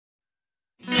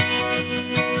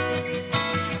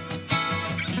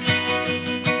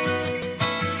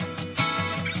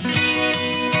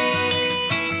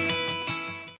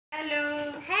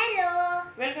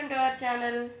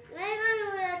Channel.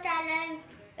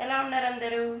 ఎలా ఉన్నారు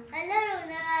అందరూ?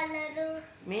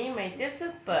 మేమైతే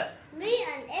సూపర్.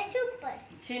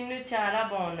 చిన్ను చాలా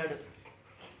బాగున్నాడు.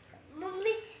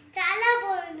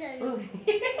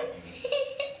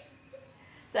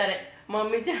 సరే,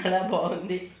 మమ్మీ చాలా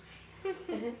బాగుంది.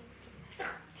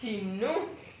 చిన్ను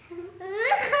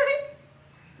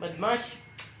బద్మాష్.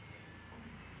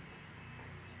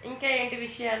 ఇంకా ఏంటి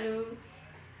విషయాలు?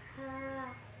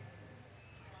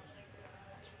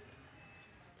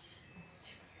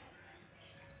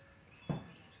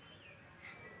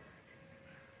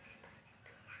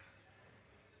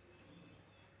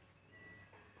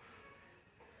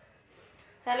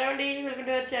 హలో అండి, వెల్కమ్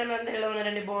టు అవర్ ఛానల్. అందరూ ఎలా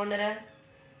ఉన్నారండి? బాగున్నారా?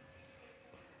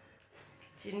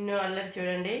 చిన్ను అల్లరి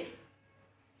చూడండి.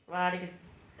 వాడికి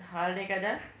హాలిడే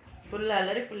కదా, ఫుల్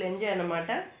అల్లరి, ఫుల్ ఎంజాయ్ అన్నమాట.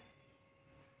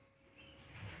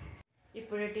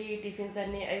 ఇప్పుడు టిఫిన్స్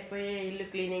అన్నీ అయిపోయాయి, ఇల్లు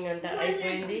క్లీనింగ్ అంతా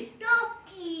అయిపోయింది.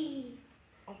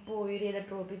 అబ్బో, వీడు ఏదో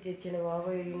ట్రోఫీ తెచ్చాడు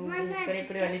బాబు.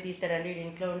 ఇక్కడెక్కడ అన్నీ తీస్తాడండి. వీడి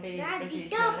ఇంట్లో ఉంటే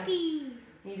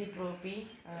ఇది ట్రోఫీ,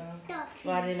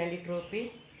 వాడేనండి ట్రోఫీ.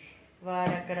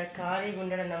 వాడు అక్కడ ఖాళీగా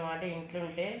ఉండడు అన్నమాట. ఇంట్లో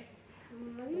ఉంటే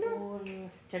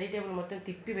స్టడీ టేబుల్ మొత్తం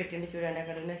తిప్పి పెట్టిండి చూడండి.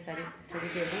 అక్కడ ఉన్న స్టడీ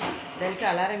టేబుల్, దానికి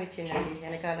అలారం ఇచ్చిండండి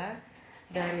వెనకాల.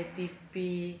 దాన్ని తిప్పి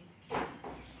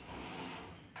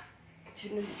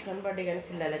చిన్న కనబడ్డే కానీ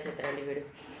ఫుల్ అలా చేస్తారండి వీడు.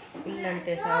 ఫుల్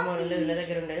అంటే సామాన్లు ఉన్న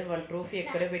దగ్గర ఉండడు. వన్ ట్రోఫీ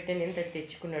ఎక్కడో పెట్టాను నేను,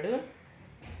 తెచ్చుకున్నాడు.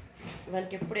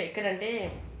 వానికి ఎప్పుడు ఎక్కడంటే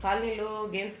కాలనీలో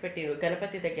గేమ్స్ పెట్టిండు.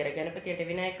 గణపతి దగ్గర, గణపతి అంటే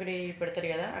వినాయకుడి పెడతారు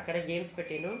కదా, అక్కడ గేమ్స్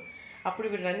పెట్టిండు. అప్పుడు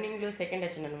వీడు రన్నింగ్లో సెకండ్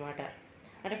వచ్చిండు అనమాట.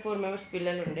 అంటే 4 మెంబర్స్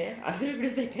పిల్లలు ఉండే, అందరూ ఇప్పుడు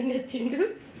సెకండ్ వచ్చిండు.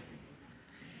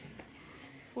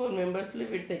 4 మెంబర్స్లో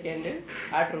వీడు సెకండ్.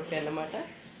 ఆ ట్రోఫీ అన్నమాట.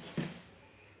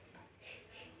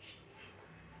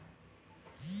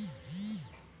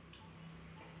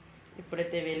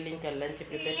 ఇప్పుడైతే వెళ్ళి ఇంకా లంచ్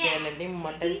ప్రిపేర్ చేయాలండి.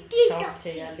 మటన్ చాప్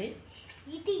చేయాలి.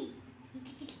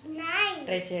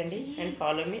 ట్రై చేయండి అండ్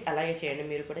ఫాలో మీ. అలాగే చేయండి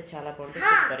మీరు కూడా, చాలా బాగుంటుంది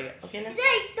సూపర్గా. ఓకేనా?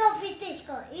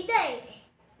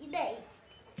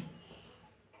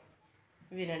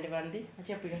 వినండి వాంది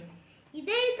చెప్పుగా.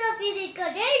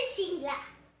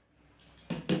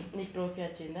 నీకు ట్రోఫీ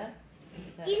వచ్చిందా?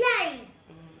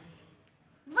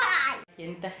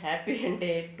 ఎంత హ్యాపీ అంటే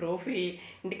ట్రోఫీ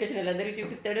ఇంటికి వచ్చిన వాళ్ళందరికీ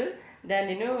చూపిస్తాడు. దాన్ని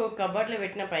నేను కబోర్డ్లో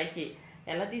పెట్టిన పైకి.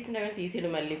 ఎలా తీసినా కానీ తీసాడు.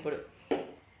 మళ్ళీ ఇప్పుడు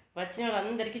వచ్చిన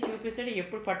వాళ్ళందరికీ చూపిస్తాడు.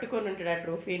 ఎప్పుడు పట్టుకొని ఉంటాడు ఆ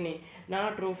ట్రోఫీని. నా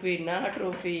ట్రోఫీ, నా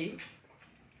ట్రోఫీ.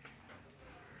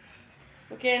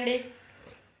 ఓకే అండి,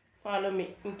 follow me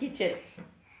in kitchen.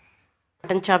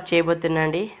 Mutton chop చేయబోతున్నా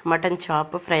అండి. మటన్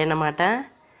చాప్ ఫ్రై అన్నమాట.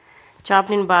 చాప్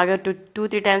నేను బాగా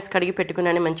 2-3 టైమ్స్ కడిగి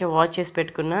పెట్టుకున్నాను. మంచిగా వాష్ చేసి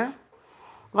పెట్టుకున్నా.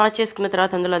 వాష్ చేసుకున్న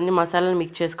తర్వాత అందులో అన్ని మసాలాలు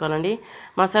మిక్స్ చేసుకోవాలండి.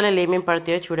 మసాలాలు ఏమేమి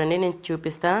పడతాయో చూడండి, నేను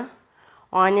చూపిస్తా.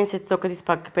 ఆనియన్స్ ఎత్తి తొక్క తీసి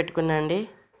పక్కకి పెట్టుకున్నా అండి.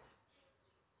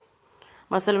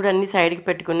 మసాలా కూడా అన్ని సైడ్కి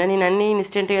పెట్టుకున్నా. నేను అన్నీ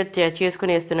ఇన్స్టెంట్గా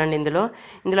చేసుకుని వేస్తున్నాను ఇందులో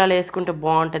అలా వేసుకుంటే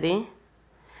బాగుంటుంది.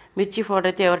 మిర్చి పౌడర్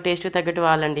అయితే ఎవరి టేస్ట్ తగ్గట్టు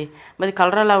వాళ్ళండి. మరి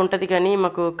కలర్ అలా ఉంటుంది కానీ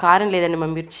మాకు కారం లేదండి మా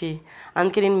మిర్చి.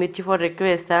 అందుకే నేను మిర్చి పౌడర్ ఎక్కువ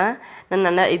వేస్తా.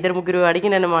 నన్ను 2-3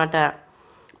 అడిగినమాట,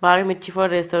 బాగా మిర్చి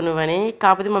పౌడర్ వేస్తావు నువ్వని.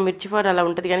 కాకపోతే మా మిర్చి పౌడర్ అలా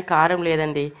ఉంటుంది కానీ కారం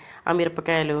లేదండి ఆ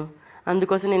మిరపకాయలు.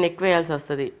 అందుకోసం నేను ఎక్కువ వేయాల్సి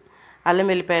వస్తుంది. అల్లం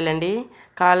వెల్లిపాయలండి,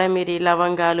 కాలమిరి,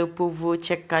 లవంగాలు, పువ్వు,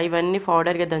 చెక్క ఇవన్నీ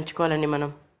పౌడర్గా దంచుకోవాలండి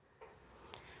మనం.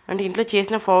 అంటే ఇంట్లో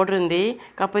చేసిన పౌడర్ ఉంది,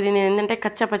 కాకపోతే నేను ఏంటంటే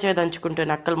కచ్చపచ్చగా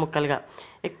దంచుకుంటాను అక్కలు ముక్కలుగా.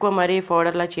 ఎక్కువ మరీ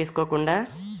పౌడర్లా చేసుకోకుండా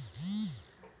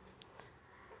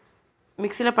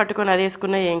మిక్సీలో పట్టుకొని అది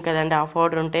వేసుకున్నా ఏం కదండి ఆ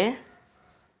పౌడర్ ఉంటే.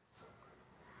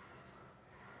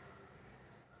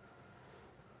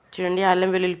 చూడండి,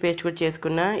 అల్లం వెల్లుల్లి పేస్ట్ కూడా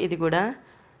చేసుకున్నా. ఇది కూడా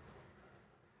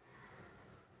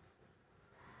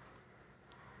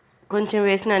కొంచెం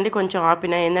వేసినా అండి, కొంచెం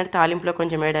ఆపిన. ఏంటంటే తాలింపులో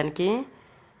కొంచెం వేయడానికి.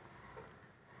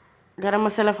 గరం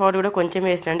మసాలా పౌడర్ కూడా కొంచెం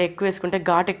వేసినా అండి, ఎక్కువ వేసుకుంటే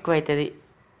ఘాటు ఎక్కువ అవుతుంది.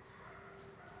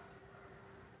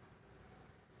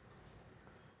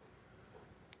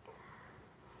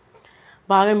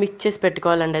 బాగా మిక్స్ చేసి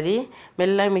పెట్టుకోవాలండి. అది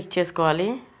మెల్లగా మిక్స్ చేసుకోవాలి.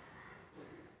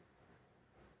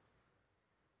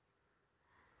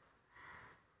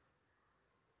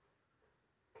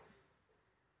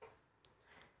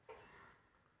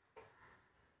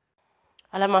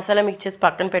 అలా మసాలా మిక్స్ చేసి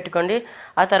పక్కన పెట్టుకోండి.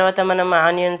 ఆ తర్వాత మనం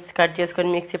ఆనియన్స్ కట్ చేసుకొని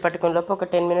మిక్సీ పట్టుకునే లోపు ఒక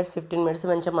 10 మినిట్స్ 15 మినిట్స్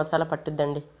మంచిగా మసాలా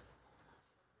పట్టుద్దండి.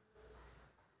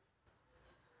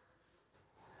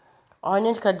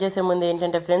 ఆనియన్స్ కట్ చేసే ముందు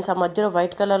ఏంటంటే ఫ్రెండ్స్, ఆ మధ్యలో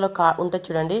వైట్ కలర్లో ఉంటుంది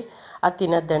చూడండి, అది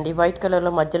తినద్దండి. వైట్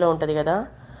కలర్లో మధ్యలో ఉంటుంది కదా,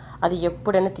 అది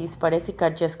ఎప్పుడైనా తీసి పడేసి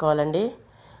కట్ చేసుకోవాలండి.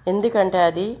 ఎందుకంటే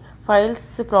అది ఫైల్స్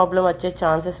ప్రాబ్లం వచ్చే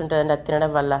ఛాన్సెస్ ఉంటుందండి అది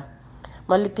తినడం వల్ల.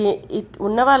 మళ్ళీ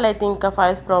ఉన్న వాళ్ళైతే ఇంకా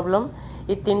ఫైల్స్ ప్రాబ్లం,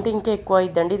 ఇది తింటే ఇంకా ఎక్కువ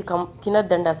అయిద్దండి. ఇది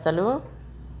తినద్దండి అస్సలు.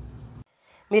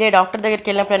 మీరే డాక్టర్ దగ్గరికి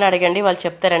వెళ్ళినప్పుడైనా అడగండి, వాళ్ళు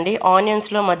చెప్తారండి.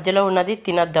 ఆనియన్స్లో మధ్యలో ఉన్నది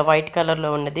తినొద్దా, వైట్ కలర్లో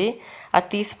ఉన్నది అది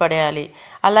తీసి పడేయాలి.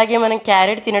 అలాగే మనం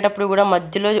క్యారెట్ తినేటప్పుడు కూడా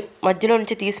మధ్యలో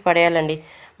నుంచి తీసి పడేయాలండి.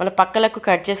 మన పక్కలకు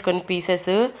కట్ చేసుకొని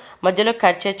పీసెస్ మధ్యలో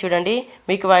కట్ చేసి చూడండి,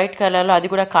 మీకు వైట్ కలర్లో అది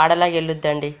కూడా కాడలాగా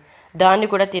వెళ్ళొద్దండి. దాన్ని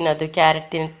కూడా తినొద్దు.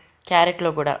 క్యారెట్లో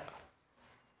కూడా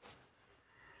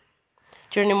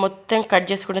చూడండి, మొత్తం కట్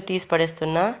చేసుకుంటే తీసి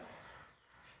పడేస్తున్నా.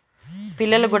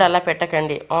 పిల్లలు కూడా అలా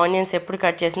పెట్టకండి. ఆనియన్స్ ఎప్పుడు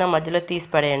కట్ చేసినా మధ్యలో తీసి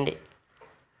పడేయండి.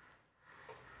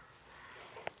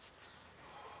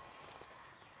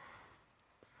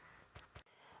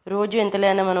 రోజు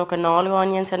ఎంతలేనా మనం ఒక 4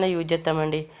 ఆనియన్స్ అన్నా యూజ్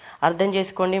చేస్తామండి. అర్థం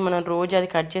చేసుకోండి, మనం రోజు అది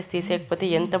కట్ చేసి తీసేయకపోతే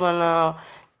ఎంత మన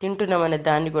తింటున్నామనేది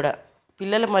దాన్ని కూడా.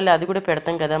 పిల్లలకు మళ్ళీ అది కూడా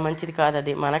పెడతాం కదా, మంచిది కాదు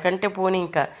అది. మనకంటే పోనీ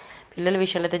ఇంకా పిల్లల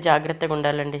విషయంలో అయితే జాగ్రత్తగా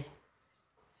ఉండాలండి.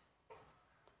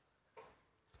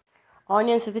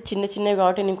 ఆనియన్స్ అయితే చిన్న చిన్నవి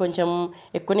కాబట్టి నేను కొంచెం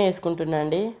ఎక్కువనే వేసుకుంటున్నా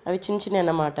అండి. అవి చిన్న చిన్నవి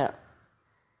అన్నమాట.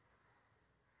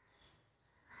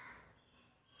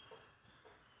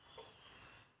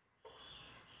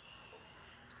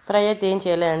 ఫ్రై అయితే ఏం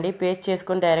చేయలేదండి, పేస్ట్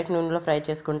చేసుకొని డైరెక్ట్ నూనెలో ఫ్రై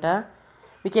చేసుకుంటా.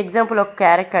 మీకు ఎగ్జాంపుల్ ఒక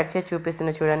క్యారెట్ కట్ చేసి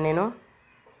చూపిస్తున్నా చూడండి. నేను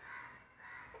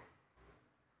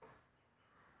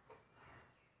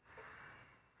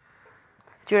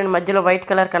చూడండి, మధ్యలో వైట్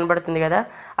కలర్ కనబడుతుంది కదా,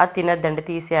 అది తినద్దండి,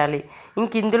 తీసేయాలి.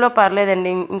 ఇంక ఇందులో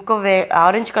పర్లేదండి, ఇంకో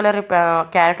ఆరెంజ్ కలర్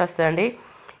క్యారెట్ వస్తుందండి.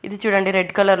 ఇది చూడండి,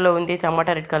 రెడ్ కలర్లో ఉంది,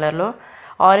 టమాటా రెడ్ కలర్లో.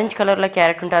 ఆరెంజ్ కలర్లో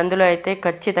క్యారెట్ ఉంటుంది, అందులో అయితే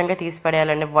ఖచ్చితంగా తీసి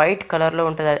పడేయాలండి. వైట్ కలర్లో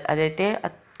ఉంటుంది, అదైతే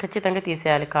ఖచ్చితంగా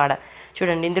తీసేయాలి కాడ.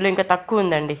 చూడండి, ఇందులో ఇంకా తక్కువ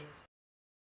ఉందండి.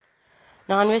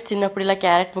 నాన్ వెజ్ తిన్నప్పుడు ఇలా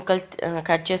క్యారెట్ ముక్కలు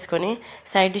కట్ చేసుకొని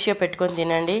సైడ్ డిష్గా పెట్టుకొని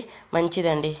తినండి,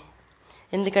 మంచిదండి.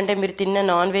 ఎందుకంటే మీరు తిన్న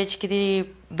నాన్ వెజ్కి ఇది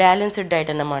బ్యాలెన్స్డ్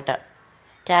డైట్ అన్నమాట.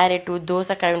 క్యారెట్,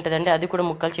 దోసకాయ ఉంటుందండి, అది కూడా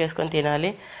ముక్కలు చేసుకొని తినాలి,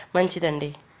 మంచిదండి.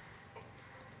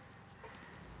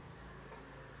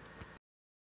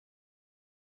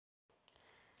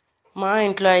 మా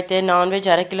ఇంట్లో అయితే నాన్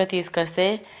వెజ్ అరకిలో తీసుకొస్తే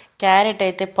క్యారెట్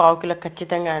అయితే పావు కిలో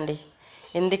ఖచ్చితంగా అండి.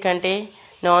 ఎందుకంటే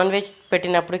నాన్ వెజ్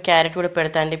పెట్టినప్పుడు క్యారెట్ కూడా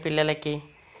పెడతా అండి పిల్లలకి.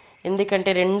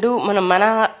 ఎందుకంటే రెండు మన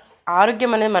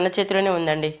ఆరోగ్యం అనేది మన చేతిలోనే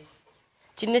ఉందండి.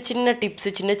 చిన్న చిన్న టిప్స్,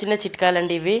 చిన్న చిన్న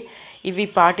చిట్కాలండి ఇవి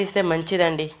పాటిస్తే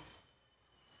మంచిదండి.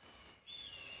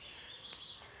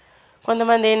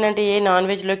 కొంతమంది ఏంటంటే నాన్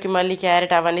వెజ్లోకి మళ్ళీ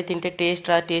క్యారెట్ అవన్నీ తింటే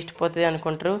టేస్ట్ పోతుంది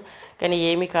అనుకుంటారు. కానీ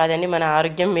ఏమీ కాదండి, మన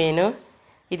ఆరోగ్యం మెయిన్.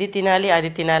 ఇది తినాలి,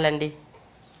 అది తినాలండి.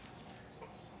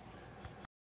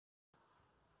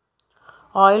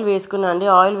 ఆయిల్ వేసుకున్నా అండి.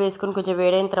 ఆయిల్ వేసుకొని కొంచెం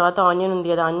వేడైన తర్వాత ఆనియన్ ఉంది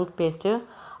కదా, ఆనియన్ పేస్ట్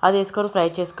అది వేసుకొని ఫ్రై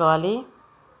చేసుకోవాలి.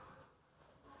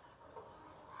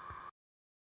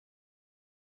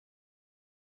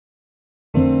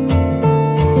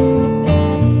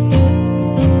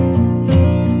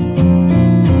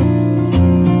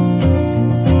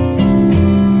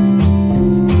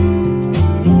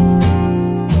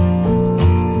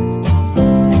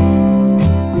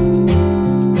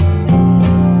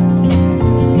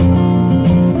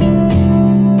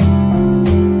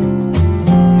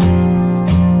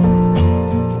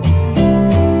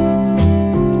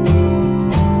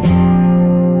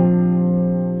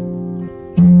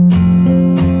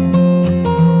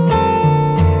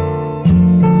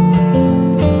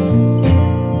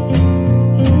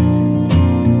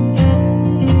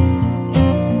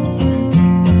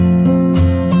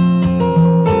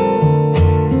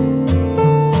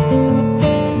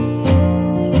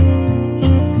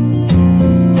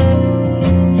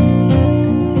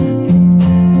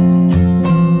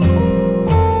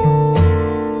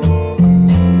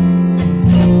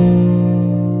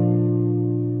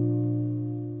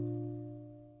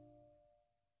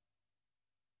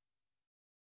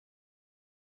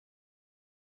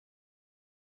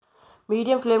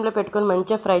 మీడియం ఫ్లేమ్లో పెట్టుకొని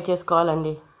మంచిగా ఫ్రై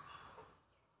చేసుకోవాలండి.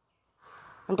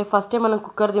 అంటే ఫస్టే మనం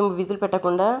కుక్కర్ విజిల్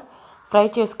పెట్టకుండా ఫ్రై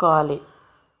చేసుకోవాలి.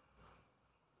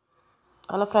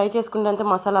 అలా ఫ్రై చేసుకుంటే అంతా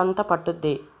మసాలా అంతా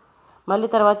పట్టుద్ది. మళ్ళీ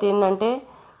తర్వాత ఏంటంటే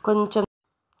కొంచెం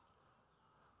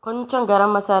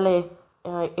గరం మసాలా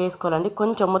వేసుకోవాలండి.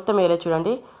 కొంచెం, మొత్తం వేరే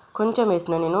చూడండి, కొంచెం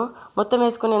వేసిన నేను. మొత్తం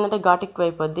వేసుకొని ఏంటంటే ఘాటు ఎక్కువ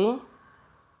అయిపోద్ది.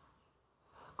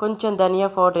 కొంచెం ధనియా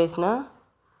పౌడర్ వేసిన.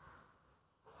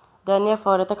 ధనియా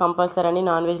పౌడర్ అయితే కంపల్సరీ అండి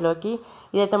నాన్ వెజ్లోకి.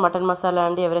 ఇదైతే మటన్ మసాలా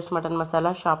అండి, ఎవరెస్ట్ మటన్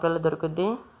మసాలా, షాప్లలో దొరుకుద్ది.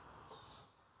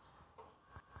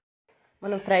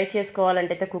 మనం ఫ్రై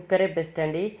చేసుకోవాలంటే అయితే కుక్కరే బెస్ట్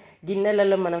అండి.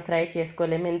 గిన్నెలలో మనం ఫ్రై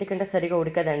చేసుకోలేము, ఎందుకంటే సరిగా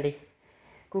ఉడకదండి.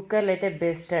 కుక్కర్లో అయితే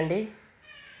బెస్ట్ అండి,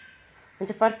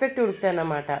 కొంచెం పర్ఫెక్ట్ ఉడుకుతుంది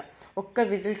అన్నమాట. ఒక్క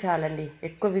విజిల్ చాలండి,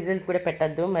 ఎక్కువ విజిల్ కూడా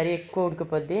పెట్టద్దు, మరీ ఎక్కువ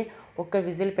ఉడికిపోద్ది. ఒక్క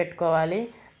విజిల్ పెట్టుకోవాలి,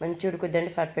 మంచి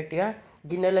ఉడుకుద్దండి పర్ఫెక్ట్గా.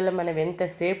 గిన్నెలలో మనం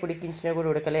ఎంతసేపు ఉడికించినా కూడా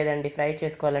ఉడకలేదండి ఫ్రై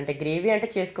చేసుకోవాలంటే. గ్రేవీ అంటే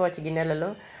చేసుకోవచ్చు గిన్నెలలో,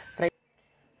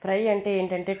 ఫ్రై అంటే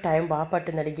ఏంటంటే టైం బాగా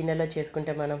పట్టుందండి గిన్నెలో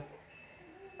చేసుకుంటే మనం.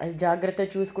 అది జాగ్రత్తగా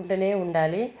చూసుకుంటూనే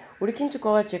ఉండాలి.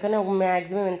 ఉడికించుకోవచ్చు కానీ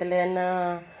మ్యాక్సిమం ఎంత లేదన్నా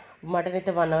మటన్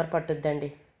అయితే 1 అవర్ పట్టుద్దండి.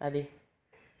 అది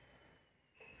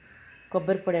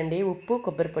కొబ్బరి పొడి అండి, ఉప్పు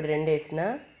కొబ్బరి పొడి 2 వేసిన.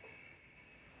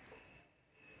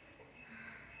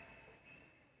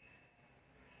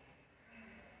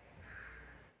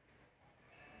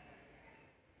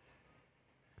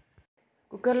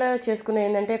 కుక్కర్లో చేసుకునే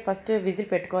ఏంటంటే ఫస్ట్ విజిల్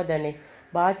పెట్టుకోవద్దండి.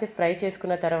 బాగా ఫ్రై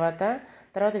చేసుకున్న తర్వాత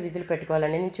విజిల్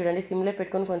పెట్టుకోవాలండి. నేను చూడండి సిమ్లో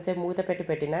పెట్టుకొని కొంచెంసేపు మూత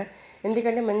పెట్టిన,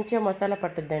 ఎందుకంటే మంచిగా మసాలా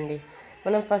పట్టుద్దండి.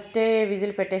 మనం ఫస్టే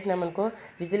విజిల్ పెట్టేసినామనుకో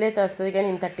విజిల్ అయితే వస్తుంది కానీ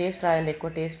ఇంత టేస్ట్ రాదండి,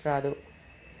 ఎక్కువ టేస్ట్ రాదు.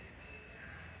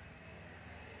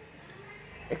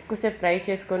 ఎక్కువసేపు ఫ్రై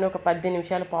చేసుకొని ఒక 10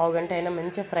 నిమిషాలు పావు గంట అయినా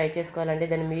మంచిగా ఫ్రై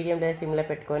చేసుకోవాలండి. దాన్ని మీడియం లేదా సిమ్లో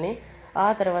పెట్టుకొని ఆ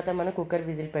తర్వాత మనం కుక్కర్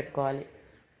విజిల్ పెట్టుకోవాలి.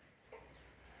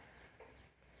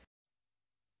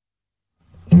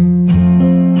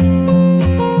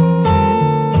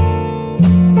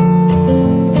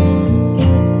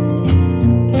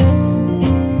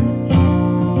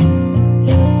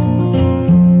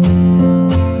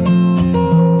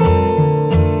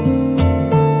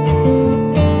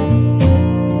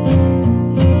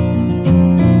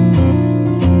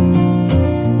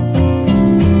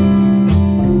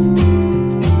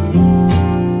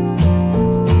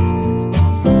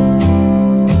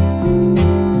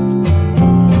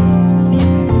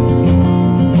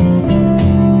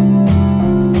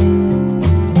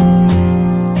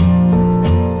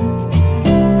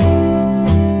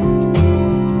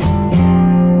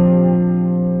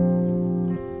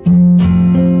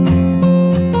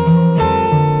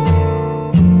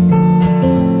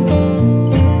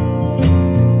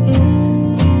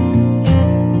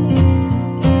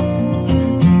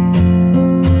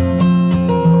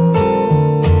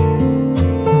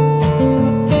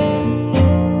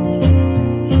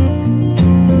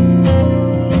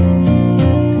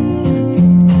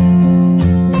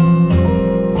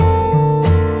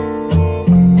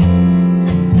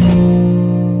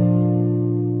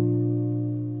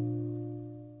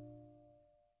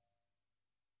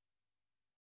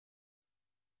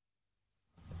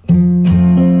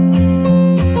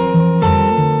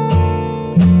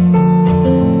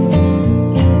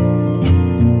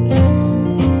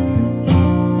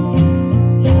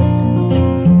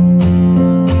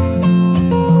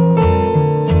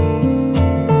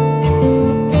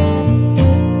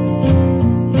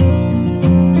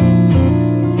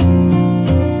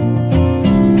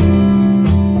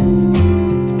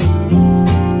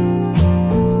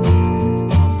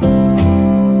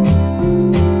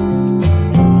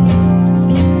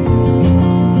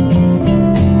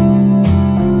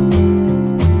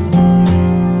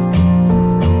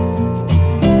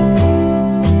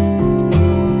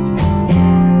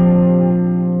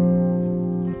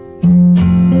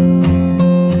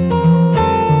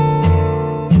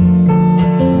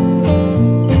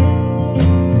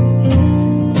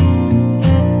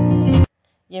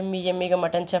 ఎమ్మిగా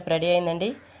మటన్ చాప్ రెడీ అయిందండి.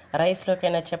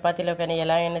 రైస్లోకైనా చపాతీలోకైనా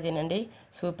ఎలా అయినా తినండి,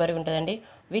 సూపర్గా ఉంటుందండి.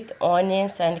 విత్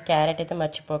ఆనియన్స్ అండ్ క్యారెట్ అయితే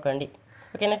మర్చిపోకండి.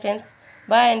 ఓకేనా ఫ్రెండ్స్,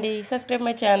 బాయ్ అండి. Subscribe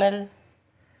my channel.